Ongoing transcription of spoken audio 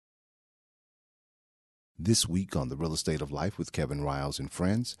This week on The Real Estate of Life with Kevin Riles and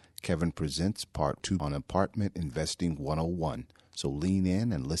Friends, Kevin presents Part 2 on Apartment Investing 101. So lean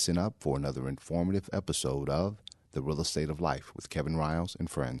in and listen up for another informative episode of The Real Estate of Life with Kevin Riles and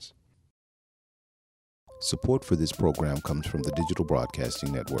Friends. Support for this program comes from the Digital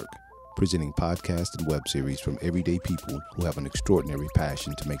Broadcasting Network, presenting podcasts and web series from everyday people who have an extraordinary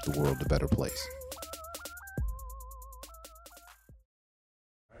passion to make the world a better place.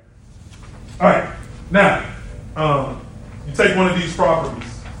 All right. Now, you take one of these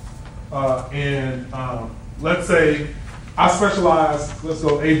properties, and let's say I specialize, let's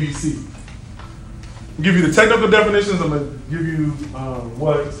go ABC. I'll give you the technical definitions. I'm going to give you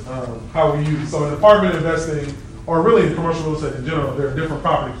how we use it. So in apartment investing, or really in commercial real estate in general, there are different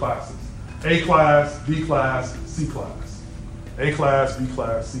property classes. A class, B class, C class. A class, B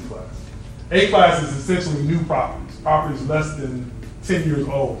class, C class. A class is essentially new properties. Properties less than 10 years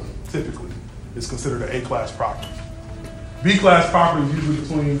old, typically, is considered an A-class property. B-class property is usually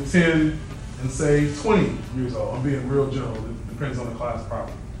between 10 and, say, 20 years old. I'm being real general. It depends on the class of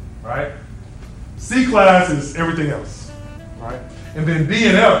property, right? C-class is everything else, right? And then D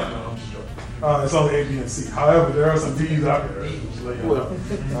and F, no, I'm just joking. It's only A, B, and C. However, there are some D's out there.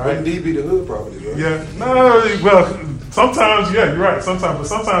 Wouldn't D be the hood property, right? Yeah. No, well, sometimes, yeah, you're right. Sometimes, but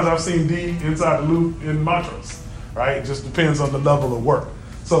sometimes I've seen D inside the loop in Montrose, right? It just depends on the level of work.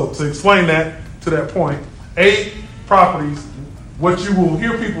 So to explain that to that point, A properties, what you will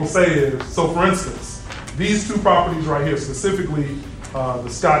hear people say is, so for instance, these two properties right here, specifically the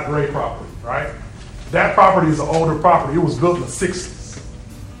Scott Gray property, right? That property is an older property. It was built in the 60s,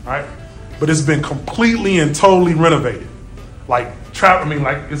 right? But it's been completely and totally renovated. It's like, when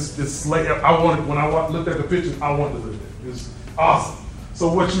I looked at the pictures, I wanted to live there. It's awesome.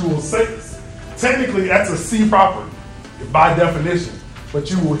 So what you will say is, technically that's a C property by definition. But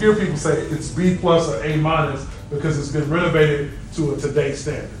you will hear people say it's B plus or A minus because it's been renovated to a today's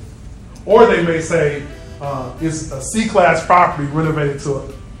standard. Or they may say it's a C class property renovated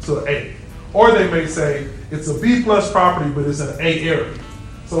to an A. Or they may say it's a B plus property but it's in an A area.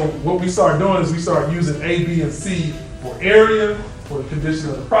 So what we start doing is we start using A, B, and C for area, for the condition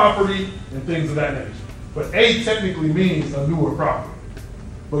of the property, and things of that nature. But A technically means a newer property.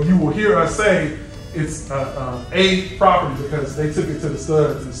 But you will hear us say it's A property because they took it to the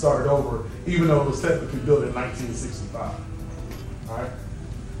studs and started over, even though it was technically built in 1965. All right.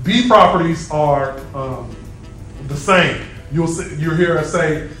 B properties are the same. You'll hear us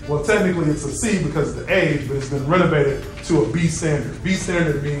say, well, technically it's a C because of the age, but it's been renovated to a B standard. B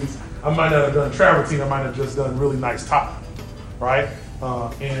standard means I might not have done travertine, I might have just done really nice tile, right?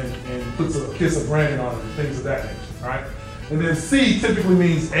 And puts a kiss of branding on it and things of that nature, right? And then C typically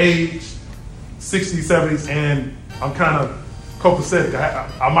means age, 60s, 70s, and I'm kind of copacetic.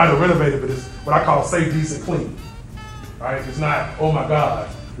 I might have renovated, but it's what I call safe, decent, clean. Right? It's not, oh my God,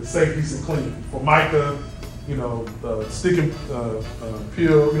 it's safe, decent, clean. Formica, stick and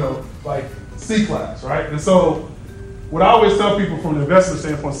peel, like C class, right? And so what I always tell people from an investor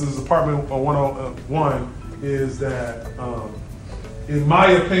standpoint, since it's apartment 101, is that in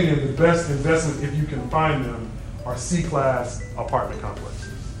my opinion, the best investment, if you can find them, are C class apartment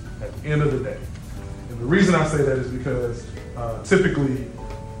complexes at the end of the day. And the reason I say that is because typically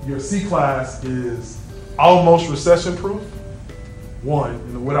your C class is almost recession proof. One,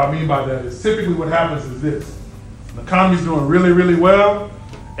 and what I mean by that is typically what happens is this. The economy's doing really, really well.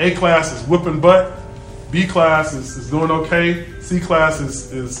 A class is whipping butt. B class is doing okay. C class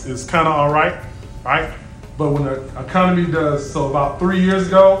is kind of all right, right? But when the economy does, so about 3 years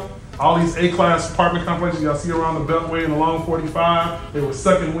ago, all these A-class apartment complexes y'all see around the Beltway and along 45, they were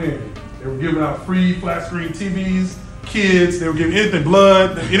sucking wind. They were giving out free flat screen TVs, kids, they were giving anything,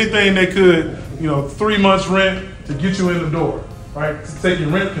 blood, anything they could, 3 months rent to get you in the door, right?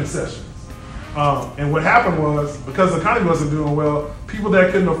 Taking rent concessions. And what happened was, because the economy wasn't doing well, people that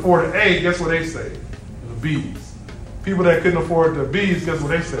couldn't afford an A, guess what they saved? The B's. People that couldn't afford the B's, guess what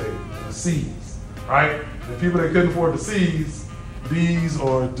they saved? The C's, right? And people that couldn't afford the C's, D's,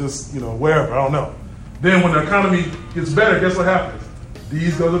 or just, wherever, I don't know. Then when the economy gets better, guess what happens?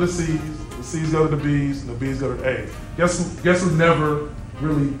 D's go to the C's go to the B's, and the B's go to the A's. Guess who never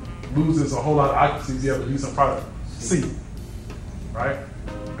really loses a whole lot of occupancy if you have a decent product? C, right? I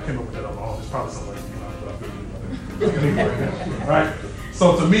can't remember that on my own. It's probably somebody, but I feel good. Right?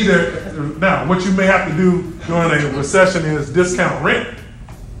 So to me, now what you may have to do during a recession is discount rent,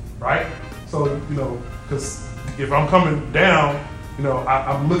 right? So, because if I'm coming down,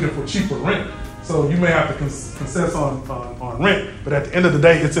 I'm looking for cheaper rent. So you may have to concess on rent, but at the end of the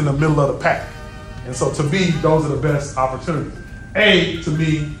day, it's in the middle of the pack. And so to me, those are the best opportunities. A, to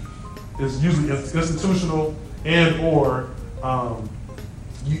me, is usually institutional and or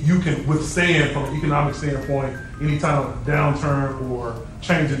you can withstand from an economic standpoint any kind of downturn or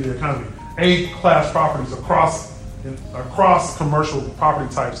change in the economy. A-class properties across commercial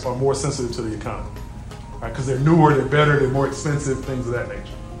property types are more sensitive to the economy, right? Because they're newer, they're better, they're more expensive, things of that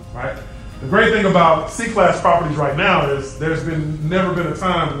nature, right? The great thing about C-class properties right now is there's never been a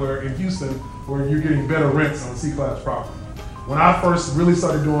time where in Houston where you're getting better rents on C-class property. When I first really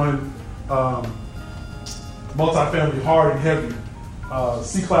started doing multifamily hard and heavy,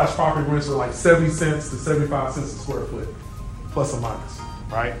 C-class property rents were like 70 cents to 75 cents a square foot, plus or minus,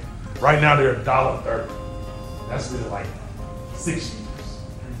 right? Right now they're $1.30. That's been like 6 years,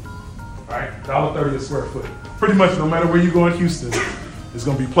 right? $1.30 a square foot. Pretty much no matter where you go in Houston, it's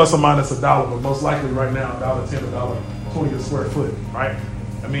gonna be plus or minus $1, but most likely right now $1.10, $1.20 a square foot, right?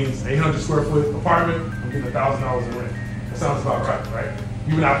 That means 800 square foot apartment, I'm getting $1,000 in rent. That sounds about right?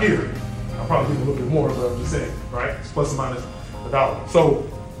 Even out here, I'll probably get a little bit more, but I'm just saying, right? It's plus or minus $1. So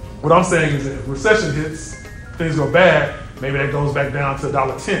what I'm saying is that if recession hits, things go bad, maybe that goes back down to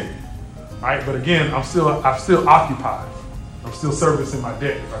 $1.10, right? But again, I'm still occupied. I'm still servicing my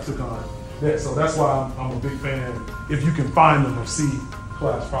debt if I took on debt. So that's why I'm a big fan, if you can find them, of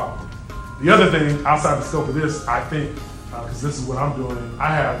C-class property. The other thing, outside the scope of this, I think, because this is what I'm doing,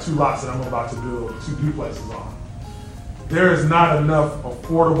 I have 2 lots that I'm about to build 2 duplexes on. There is not enough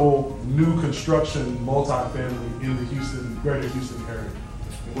affordable new construction multifamily in the greater Houston area.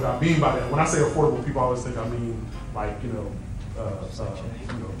 And what I mean by that, when I say affordable, people always think I mean like,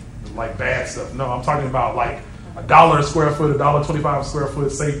 like bad stuff. No, I'm talking about like $1 a square foot, $1.25 a square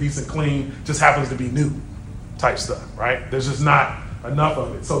foot, safe, decent, clean, just happens to be new type stuff, right? There's just not enough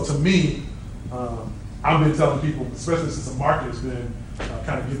of it. So to me, I've been telling people, especially since the market has been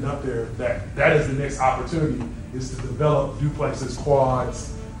kind of getting up there, that is the next opportunity, is to develop duplexes,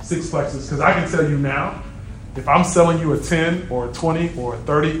 quads, sixplexes. Because I can tell you now, if I'm selling you a 10 or a 20 or a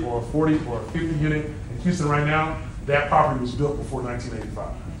 30 or a 40 or a 50 unit in Houston right now, that property was built before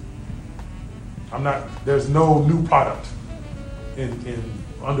 1985. There's no new product in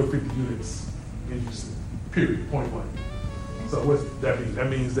under 50 units in Houston, period, point blank. So what that means? That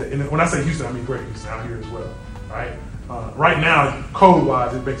means that, and when I say Houston, I mean Greater Houston, out here as well, right? Right now,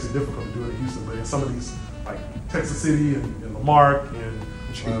 code-wise, it makes it difficult to do it in Houston, but in some of these, like Texas City and Lamarck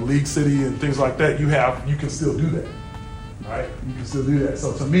and League City and things like that, you can still do that, right? You can still do that.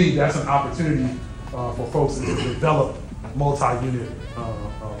 So to me, that's an opportunity for folks to develop multi-unit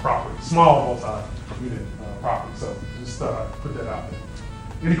property, small multi-unit property. So just put that out there.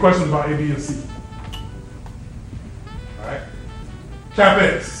 Any questions about A, B, and C? All right.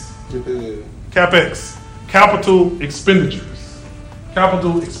 CapEx. CapEx. Capital expenditures.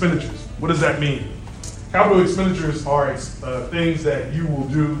 Capital expenditures. What does that mean? Capital expenditures are things that you will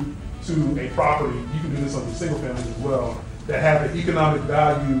do to a property. You can do this on your single family as well, that have an economic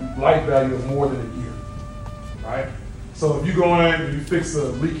value, life value of more than a year, right? So if you go in and you fix a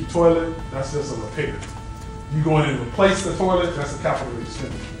leaky toilet, that's just a repair. You go in and replace the toilet, that's a capital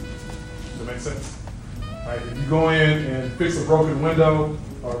expenditure. Does that make sense? Right? If you go in and fix a broken window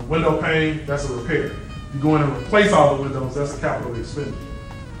or window pane, that's a repair. You go in and replace all the windows, that's a capital expenditure,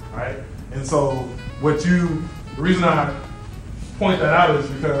 right? And so the reason I point that out is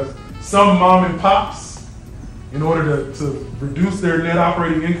because some mom and pops, in order to reduce their net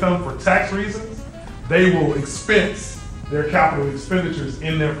operating income for tax reasons, they will expense their capital expenditures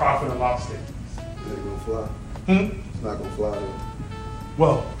in their profit and loss statements. Is it gonna fly? It's not gonna fly though.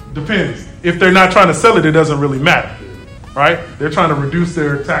 Well, depends. If they're not trying to sell it, it doesn't really matter, right? They're trying to reduce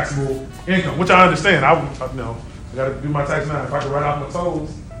their taxable income, which I understand. I got to do my tax now. If I can write off my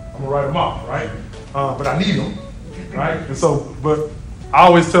tolls, I'm gonna write them off, right? But I need them, right? And so, but I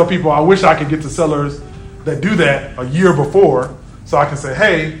always tell people I wish I could get to sellers that do that a year before, so I can say,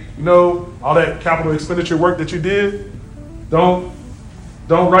 hey, all that capital expenditure work that you did, don't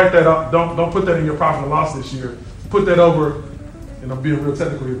write that up. Don't put that in your profit and loss this year. Put that over, and I'm being real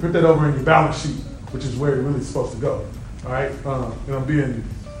technical here. Put that over in your balance sheet, which is where it really is supposed to go. All right, I'm being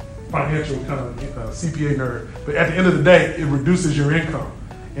financial kind of CPA nerd, but at the end of the day, it reduces your income.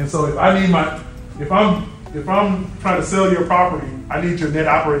 And so if I'm trying to sell your property, I need your net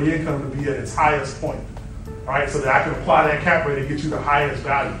operating income to be at its highest point, all right, so that I can apply that cap rate and get you the highest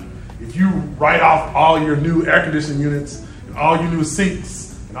value. If you write off all your new air conditioning units and all your new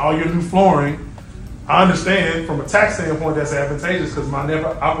sinks and all your new flooring, I understand from a tax standpoint that's advantageous because my net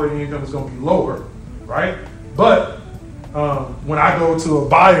operating income is going to be lower, right? But when I go to a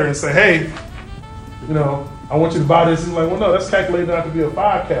buyer and say, hey, I want you to buy this, he's like, well, no, that's calculated out to be a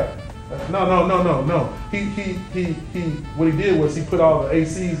 5 cap. No. He what he did was he put all the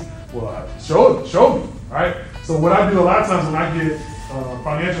ACs Well, show me, right? So what I do a lot of times when I get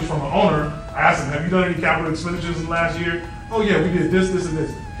financials from an owner, I ask them, have you done any capital expenditures in the last year? Oh yeah, we did this, this, and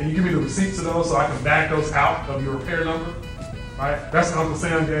this. Can you give me the receipts of those so I can back those out of your repair number? Right? That's the Uncle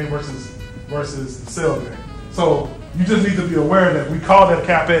Sam game versus the sale game. So you just need to be aware that we call that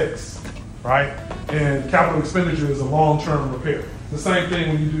CapEx, right? And capital expenditure is a long-term repair. The same thing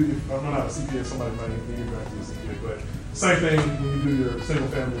when you do, I'm not a CPA, somebody might be a CPA, but same thing when you do your single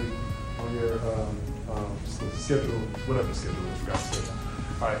family on your schedule, whatever schedule is, forgot to say.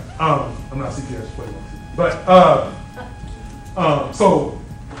 All right, I'm not a CPA, I just play one. But, so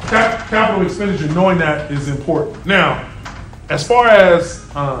capital expenditure, knowing that is important. Now, as far as,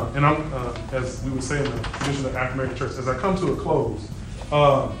 and I'm, as we would say in the tradition of African American church, as I come to a close,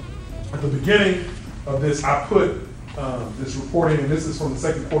 at the beginning of this, I put this reporting, and this is from the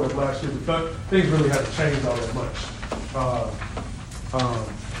second quarter of last year, but things really haven't changed all that much.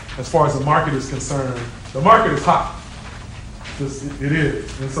 As far as the market is concerned, the market is hot. It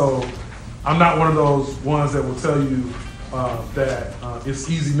is. And so I'm not one of those ones that will tell you that it's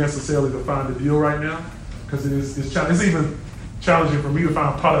easy necessarily to find a deal right now, because it's even challenging for me to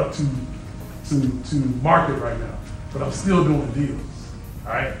find product to market right now. But I'm still doing deals,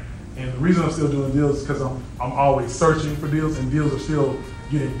 all right? And the reason I'm still doing deals is because I'm always searching for deals, and deals are still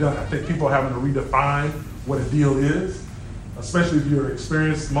getting done. I think people are having to redefine what a deal is, especially if you're an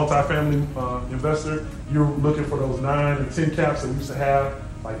experienced multifamily investor. You're looking for those 9 and 10 caps that we used to have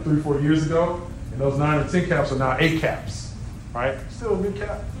like 3-4 years ago, and those 9 and 10 caps are now 8 caps, right? Still a big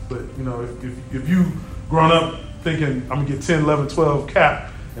cap, but you know, if you grown up thinking I'm gonna get 10, 11, 12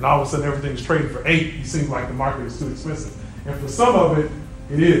 cap, and all of a sudden everything's trading for 8, it seems like the market is too expensive. And for some of it,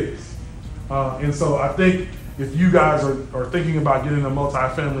 it is. And so I think if you guys are thinking about getting a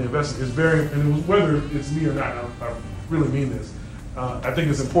multifamily investment, it's very, and whether it's me or not, I really mean this, I think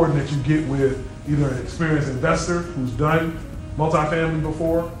it's important that you get with either an experienced investor who's done multifamily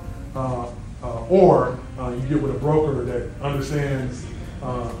before, or you get with a broker that understands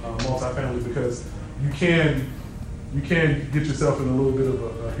multifamily, because you can get yourself in a little bit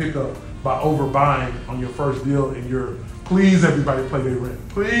of a hiccup by overbuying on your first deal, and please everybody pay their rent.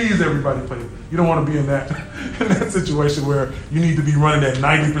 Please everybody pay. You don't want to be in that situation where you need to be running at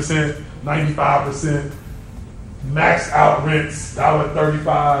 90%, 95%, max out rents,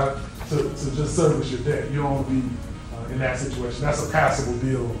 $1.35 to just service your debt. You don't want to be in that situation. That's a passable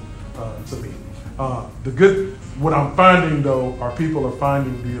deal to me. What I'm finding though, are people are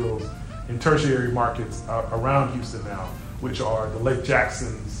finding deals in tertiary markets around Houston now, which are the Lake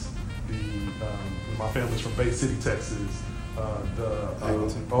Jacksons, my family's from Bay City, Texas,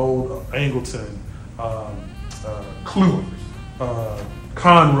 old Angleton, Clue,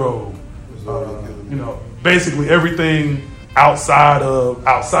 Conroe, you know, basically everything outside of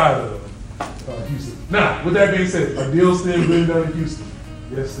Houston. Now, with that being said, are deals still being done in Houston?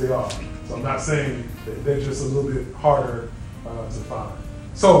 Yes, they are. So I'm not saying that they're just a little bit harder to find.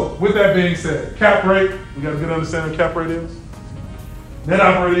 So with that being said, cap rate, we got a good understanding of cap rate is. Net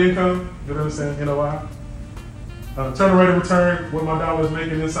operating income, good understanding NOI. Internal rate of return, what my dollar is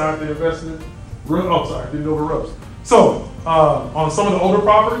making inside the investment. Didn't go over RUBS. So on some of the older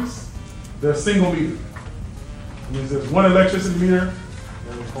properties, they're single meter. It means there's one electricity meter,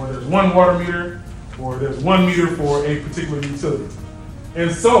 or there's one water meter, or there's 1 meter for a particular utility.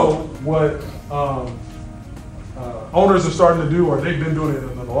 And so what owners are starting to do, or they've been doing it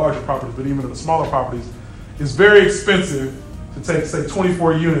in the larger properties, but even in the smaller properties, it's very expensive to take, say,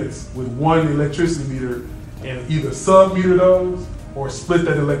 24 units with 1 electricity meter and either sub-meter those or split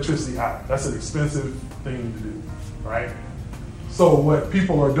that electricity out. That's an expensive thing to do, right? So what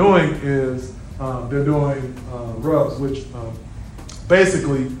people are doing is they're doing RUBS, which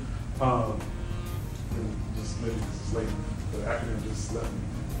basically, just maybe this is late, the acronym just left me.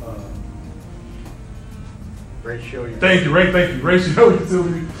 Ratio. Thank you. Ratio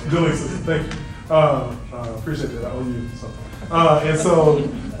utility billing system. Thank you. Appreciate that. I owe you something. And so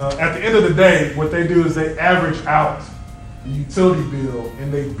at the end of the day, what they do is they average out the utility bill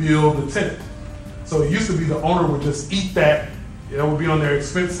and they bill the tenant. So it used to be the owner would just eat that. It would be on their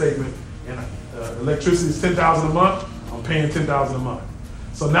expense statement. And electricity is $10,000 a month. I'm paying $10,000 a month.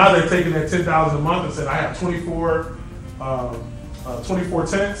 So now they're taking that $10,000 a month and said, I have 24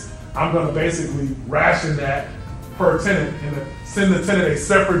 tenants. I'm going to basically ration that per tenant and send the tenant a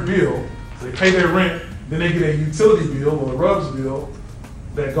separate bill. So they pay their rent, then they get a utility bill or a RUBS bill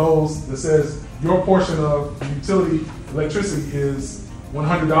that says your portion of the utility electricity is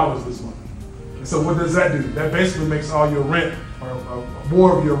 $100 this month. And so what does that do? That basically makes all your rent or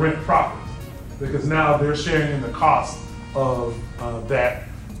more of your rent profit, because now they're sharing in the cost of that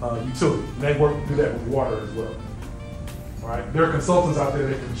utility. And they do that with water as well. All right? There are consultants out there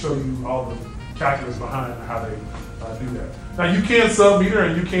that can show you all the calculus behind how they do that. Now you can sub-meter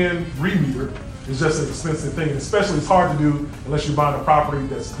and you can re-meter. It's just an expensive thing, and especially it's hard to do unless you're buying a property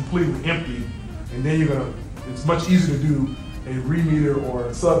that's completely empty, and then it's much easier to do a re-meter or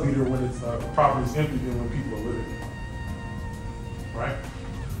a sub-meter when the property is empty than when people are living. Right?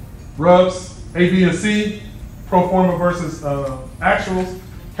 RUBS, A, B, and C, pro forma versus actuals,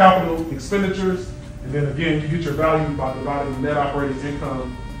 capital expenditures, and then again, you get your value by dividing the net operating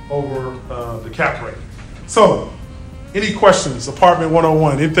income over the cap rate. So, any questions? Apartment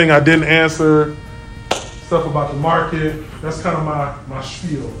 101, anything I didn't answer, stuff about the market, that's kind of my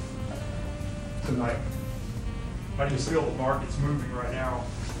spiel tonight. How do you feel the market's moving right now?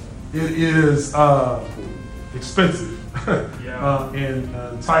 It is expensive Yeah.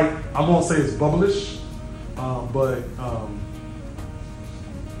 and tight. I won't say it's bubblish, but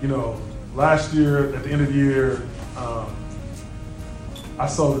last year at the end of the year, I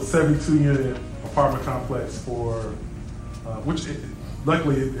sold a 72-unit apartment complex for,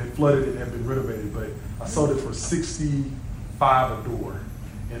 luckily it flooded and had been renovated, but I sold it for $65 a door,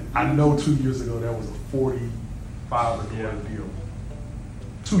 and I know 2 years ago that was a $45 a door deal.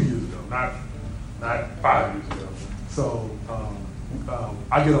 2 years ago, not 5 years ago. So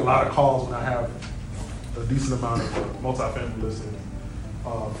I get a lot of calls when I have a decent amount of multifamily listings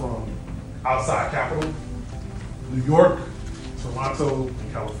from outside capital, New York, Toronto,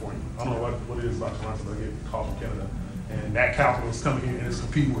 and California. I don't know what it is about Toronto, but I get calls from Canada. And that capital is coming here and it's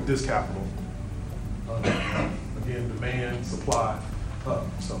competing with this capital. Again, demand, supply, up.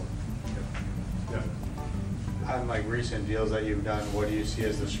 So, yeah. On like recent deals that you've done, what do you see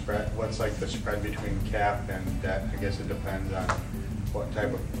as the spread? What's like the spread between cap and debt? I guess it depends on what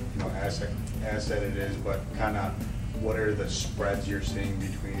type of asset it is, but kind of what are the spreads you're seeing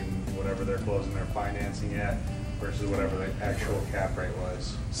between whatever they're closing their financing at versus whatever the actual cap rate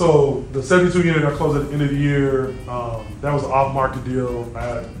was? So the 72 unit I closed at the end of the year, that was an off-market deal.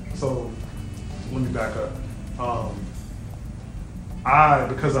 So let me back up.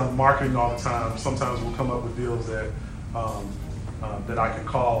 Because I'm marketing all the time, sometimes we'll come up with deals that that I can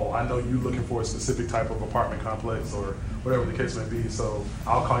call. I know you're looking for a specific type of apartment complex or whatever the case may be. So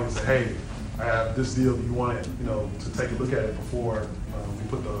I'll call you and say, hey, I have this deal. Do you want it, to take a look at it before we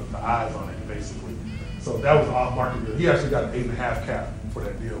put the eyes on it, basically. So that was an off-market deal. He actually got an 8.5 cap for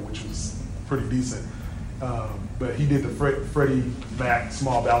that deal, which was pretty decent. But he did the Freddie Mac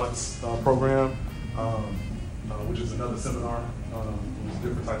small balance program, which is another seminar. With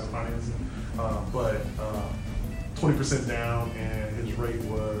different types of financing, but 20% down, and his rate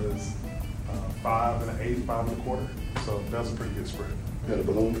was 5 1/8, 5 1/4. So that was a pretty good spread. Got a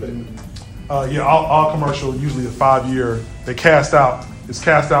balloon payment? Yeah, all commercial, usually a 5-year. It's cast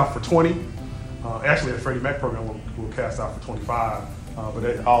out for 20. Actually, the Freddie Mac program will cast out for 25, but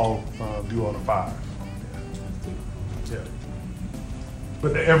they all do on a 5. Yeah.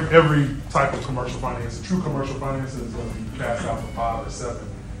 But every type of commercial finance, true commercial finance, is going to be cast out for 5 or 7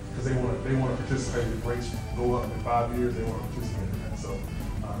 because they want to participate. If rates go up in 5 years, they want to participate in that. So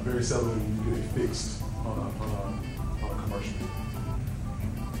very seldom you get it fixed on a commercial.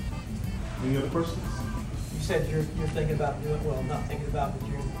 Any other questions? You said you're thinking about doing, well, not thinking about, but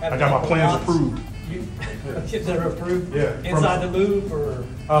you're having. I got my plans lots. approved. That are approved? Yeah. Inside the loop or?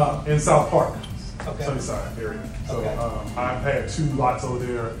 In South Park. Okay. Sunnyside area. So Okay. I've had 2 lots over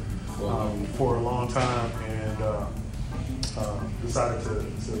there for a long time, and decided to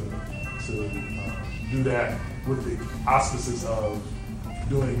do that with the auspices of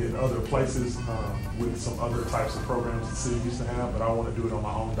doing it other places with some other types of programs the city used to have, but I want to do it on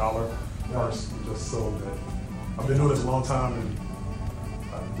my own dollar first, just so that I've been doing this a long time,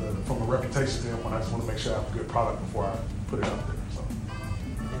 and from a reputation standpoint, I just want to make sure I have a good product before I put it out there. So.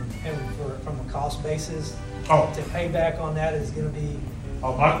 And from a cost basis, Oh. to pay back on that is going to be.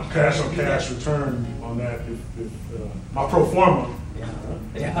 My cash on cash return on that, if my pro forma.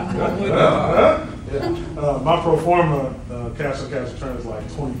 Yeah. My pro forma cash on cash return is like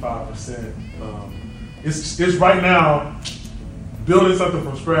 25%. It's right now, building something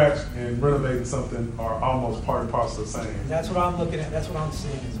from scratch and renovating something are almost part and parcel of the same. That's what I'm looking at. That's what I'm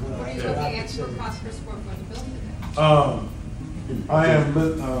seeing as well. What are you That's what I looking at for consider. cost per square foot of building? I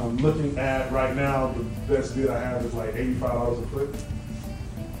am looking at right now, the best bid I have is like $85 a foot.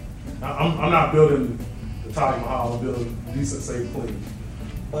 I'm not building the Taj Mahal, I'm building decent, safe, clean.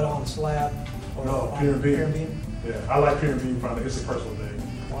 But on slab or No, on pier and beam. pier and beam? Yeah, I like pier and beam product. It's a personal thing.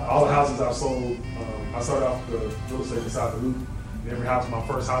 Wow. All the houses I've sold, I started off the real estate beside the loop, Every house, my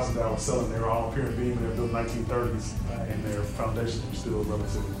first houses that I was selling, they were all pier and beam, and they're built 1930s, and their foundations were still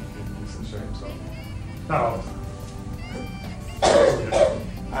relatively in decent shape. So, not all the time.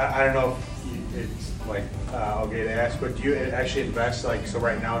 I don't know if it's like okay to ask, but do you actually invest like so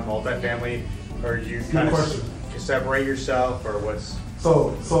right now in multifamily, or do you kind of separate yourself, or what's?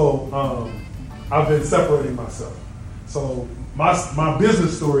 So I've been separating myself. So my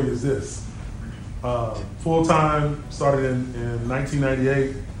business story is this: full time, started in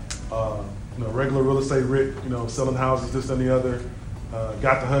 1998. Regular real estate, selling houses, this and the other.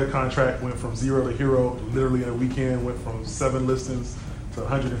 Got the HUD contract, went from zero to hero literally in a weekend. Went from 7 listings to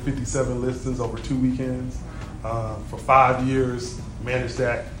 157 listings over 2 weekends. For 5 years, managed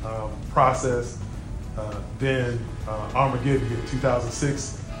that process. Then Armageddon hit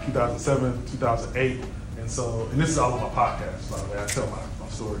 2006, 2007, 2008. And this is all on my podcast, by the way. I tell my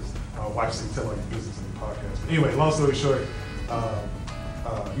stories. My wife said, tell my business in the podcast. But anyway, long story short,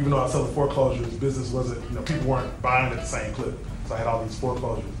 even though I was selling foreclosures, business wasn't, people weren't buying at the same clip. So I had all these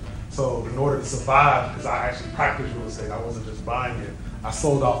foreclosures. So in order to survive, because I actually practiced real estate, I wasn't just buying it, I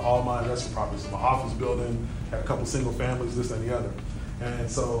sold off all my investment properties. So my office building, had a couple single families, this and the other. And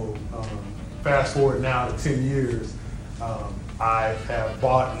so fast forward now to 10 years, I have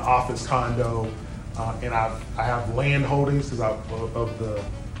bought an office condo, and I have land holdings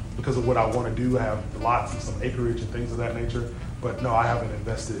because of what I want to do. I have lots and some acreage and things of that nature. But no, I haven't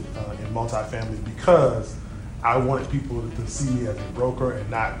invested in multifamily because I wanted people to see me as a broker and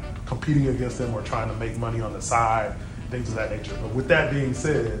not competing against them or trying to make money on the side, things of that nature. But with that being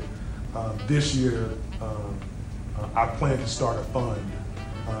said, this year I plan to start a fund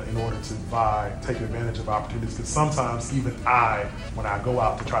in order to take advantage of opportunities. Because sometimes even when I go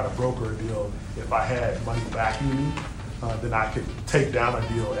out to try to broker a deal, if I had money backing me, then I could take down a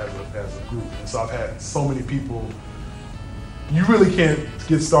deal as a group. And so I've had so many people. You really can't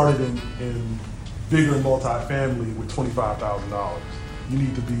get started in bigger multifamily with $25,000. You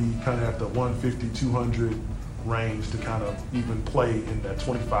need to be kind of at the 150, 200 range to kind of even play in that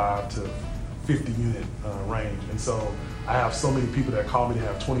 25 to 50 unit range. And so I have so many people that call me to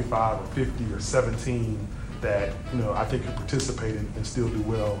have 25 or 50 or 17 that I think can participate and still do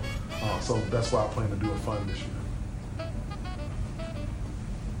well. So that's why I plan to do a fund this year.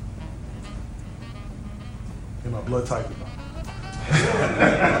 And my blood type is not.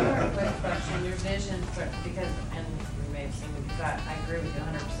 Quick question, your vision because you may have seen me, because I agree with you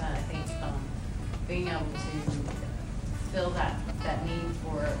 100%. I think being able to fill that need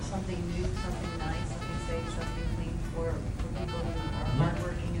for something new, something nice, something safe, something clean for people who are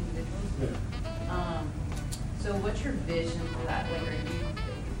hardworking individuals. Yeah. So what's your vision for that? Like, are you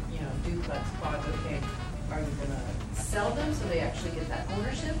duplex, quads, okay, are you gonna sell them so they actually get that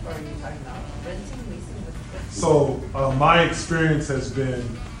ownership, or are you talking about renting, leasing? So my experience has been,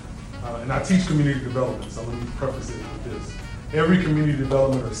 and I teach community development, so let me preface it with this. Every community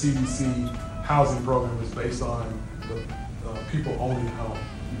development or CDC housing program is based on the people owning a home,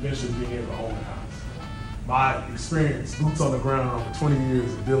 eventually being able to own a house. My experience, boots on the ground over 20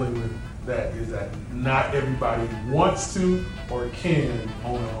 years of dealing with that, is that not everybody wants to or can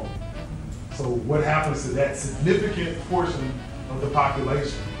own a home. So what happens to that significant portion of the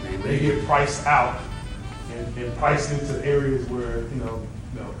population? They get priced out and priced into areas where,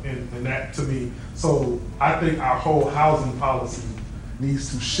 and that to me, so I think our whole housing policy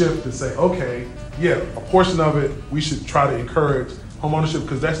needs to shift to say, okay, yeah, a portion of it, we should try to encourage homeownership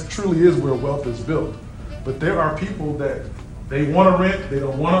because that truly is where wealth is built. But there are people that they want to rent, they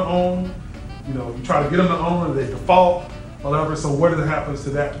don't want to own, you try to get them to own or they default, whatever. So what happens to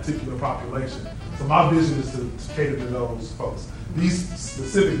that particular population? So my vision is to cater to those folks. These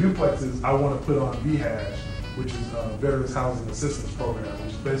specific duplexes I want to put on VHASH, which is a Veterans Housing Assistance Program,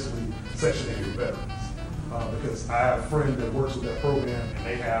 which is basically Section 8 for veterans. Because I have a friend that works with that program and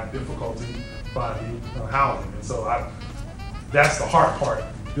they have difficulty finding housing. And so that's the hard part,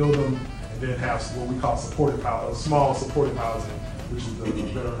 build them and then have what we call supportive housing, small supportive housing, which is the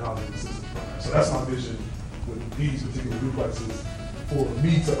Veteran Housing Assistance Program. So that's my vision with these particular duplexes for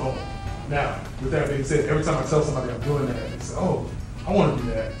me to own. Now, with that being said, every time I tell somebody I'm doing that, they say, oh, I want to do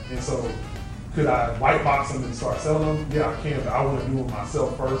that. And so could I white box them and start selling them? Yeah, I can, but I want to do it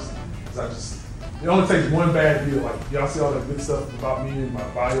myself first. Because it only takes one bad deal. Like, y'all see all that good stuff about me and my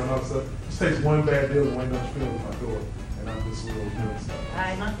bio and all that stuff? It just takes one bad deal and ain't nothing feeling in my door. And I'm just real good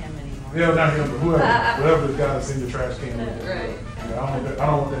stuff. Not him anymore. Yeah, not him, but whoever the guy that's in your trash can. Right. Yeah, I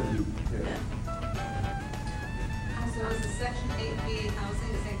don't want that to do. Yeah. So is the Section 8B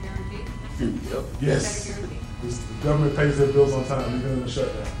housing, is that guaranteed? Yep. Yes. Is that a guarantee? The government pays their bills on time, even in the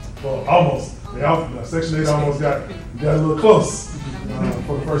shutdown. Well, almost. Section 8 almost got a little close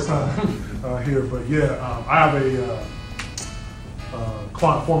for the first time here. But yeah, I have a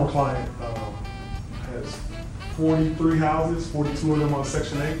former client has 43 houses, 42 of them on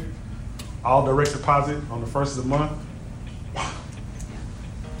Section 8. All direct deposit on the first of the month.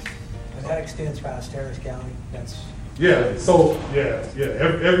 And that extends past Harris County. That's Yeah, so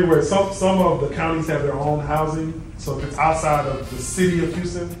everywhere. Some of the counties have their own housing. So if it's outside of the city of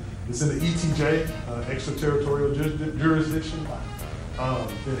Houston, it's in the ETJ, extraterritorial jurisdiction.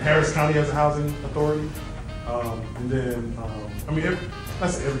 Then Harris County has a housing authority, and then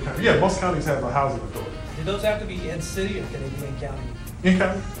that's every county. Yeah, most counties have a housing authority. do those have to be in city or can they be in county? In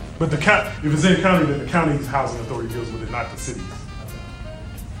county, but the county, if it's in county, then the county's housing authority deals with it, not the cities.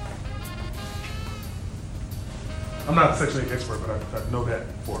 I'm not a Section 8 expert, but I know that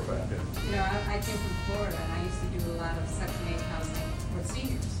for a fact. Yeah. You know, I came from Florida, and I used to do a lot of Section 8 housing for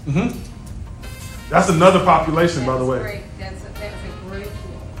seniors. Mm-hmm. That's another population, by the way. Great. That's a great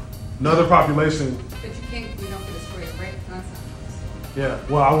tool. Another population. But you don't get a straight rate on some. Yeah.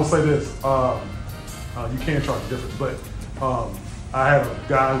 Well, I will say this: you can charge a difference, but I have a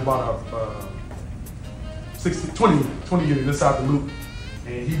guy who bought a 20 unit inside the loop,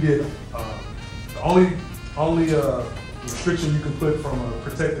 and he did the only restriction you can put from a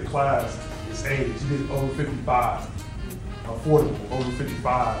protected class is age. He did over 55, affordable over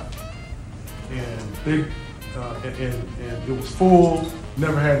 55, and big, and it was full.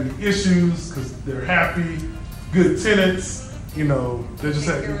 Never had any issues because they're happy, good tenants. You know, they just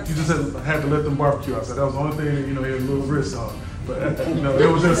had to let them barbecue outside. That was the only thing that he had a little risk on. But it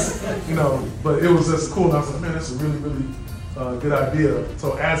was just but it was just cool. And I was like, man, that's a really really good idea.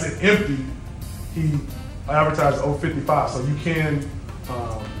 So as it emptied, he advertised over 55, so you can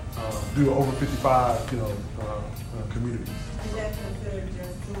do over 55, communities. Is that considered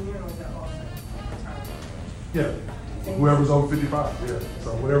just senior or is that also retirement? Yeah, whoever's over 55. Yeah, so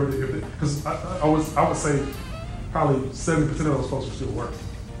whatever, because I would say probably 70% of those folks are still working.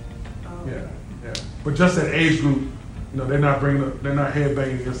 Oh. Yeah. But just that age group, they're not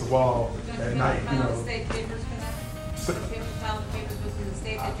headbanging against the wall at night. Don't you file state papers for that? Don't you have to file the papers within the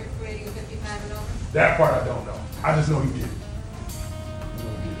state that you're creating a 55 and over? That part I don't know. I just know he did. That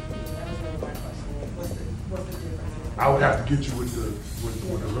was really my question. What's the difference? I would have to get you with the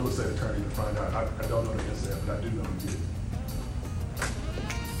real estate attorney to find out. I don't know the answer to that, but I do know he did.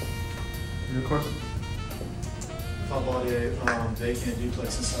 Any questions? If I bought a vacant duplex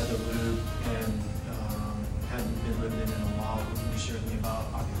inside the loop and hadn't been lived in a while, what can you share with me about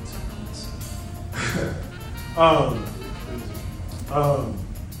occupancy permits?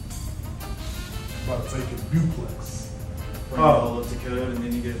 About a vacant duplex. Bring it all up to code and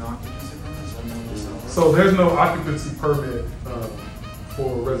then you get an occupancy permit? Is that how it works? So there's no occupancy permit for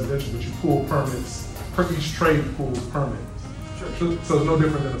residential, but you pull permits. Each trade pulls permits. Sure. So it's no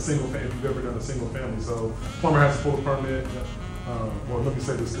different than a single family. If you've ever done a single family, so plumber has to pull a permit. Well, let me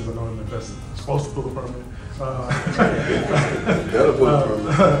say this because I know I'm invested. Supposed to pull a permit. Gotta pull a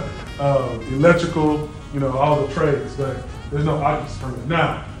permit. Electrical, all the trades, but there's no occupancy permit.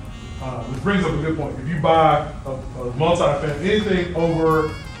 Now, which brings up a good point. If you buy a multi-family, anything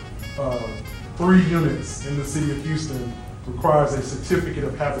over 3 units in the city of Houston requires a certificate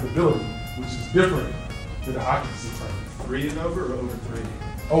of habitability, which is different than an occupancy permit. 3 and over or over 3?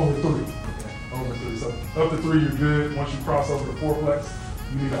 Over 3. Okay. Over 3. So up to 3, you're good. Once you cross over the fourplex,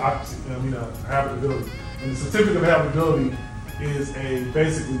 you need an occupancy, habitability. And the certificate of habitability is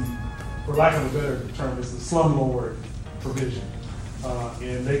basically, for lack of a better term, it's the slumlord provision.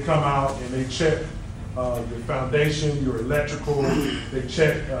 And they come out and they check your foundation, your electrical. They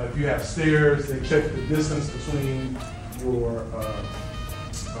check if you have stairs. They check the distance between your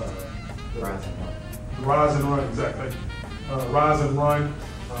rise and run. Exactly. Rise and run.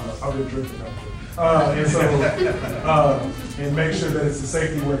 I've been drinking up here. And so, and make sure that it's a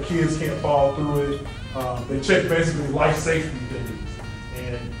safety where kids can't fall through it. They check basically life safety things.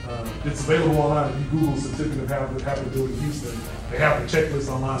 And it's available online. If you Google certificate of habitability Houston, they have a checklist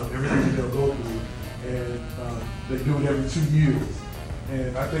online of everything that they'll go through. And they do it every 2 years.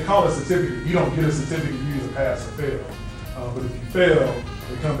 And they call it a certificate. You don't get a certificate, you either pass or fail. But if you fail,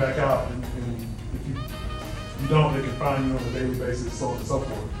 they come back out. And if you don't, they can fine you on a daily basis, so on and so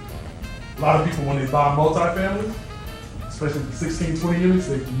forth. A lot of people, when they buy multifamily, especially the 16, 20 units,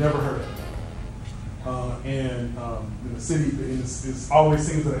 they've never heard of it. In the city, it always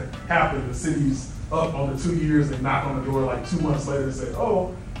seems to happen. The city's up on the 2 years, they knock on the door like 2 months later and say,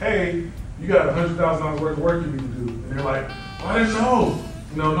 oh, hey, you got $100,000 worth of work you need to do. And they're like, well, I didn't know.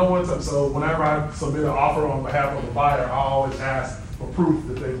 No one's up. So whenever I submit an offer on behalf of a buyer, I always ask, for proof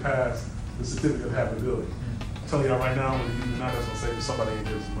that they passed the certificate of habitability. I'm telling y'all right now, when you do not, that's gonna say somebody ain't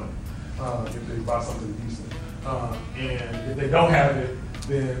gives money if they buy something in Houston. And if they don't have it,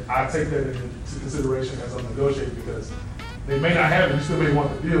 then I take that into consideration as I'm negotiating, because they may not have it, you still may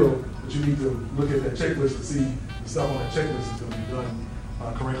want the deal, but you need to look at that checklist to see the stuff on that checklist is gonna be done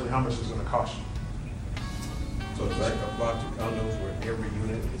correctly, how much it's gonna cost you. So does that apply to condos where every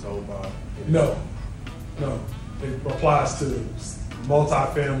unit is owned by? No. It applies to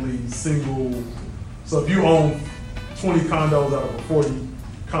multifamily, single. So if you own 20 condos out of a 40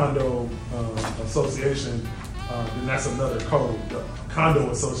 condo association, then that's another code. The condo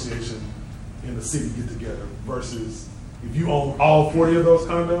association in the city get together, versus if you own all 40 of those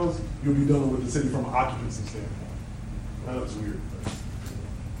condos, you'll be dealing with the city from an occupancy standpoint. That was weird.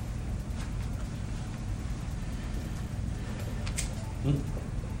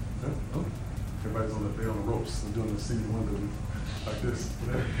 Everybody's on the ropes and doing the city window like this.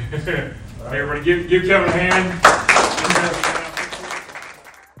 Everybody give Kevin a hand.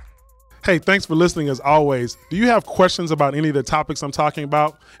 Hey, thanks for listening as always. Do you have questions about any of the topics I'm talking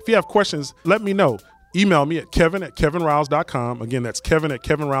about? If you have questions, let me know. Email me at kevin@kevinriles.com. Again, that's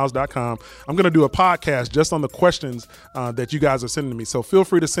kevin@kevinriles.com. I'm going to do a podcast just on the questions that you guys are sending to me. So feel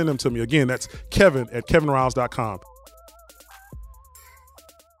free to send them to me. Again, that's kevin@kevinriles.com.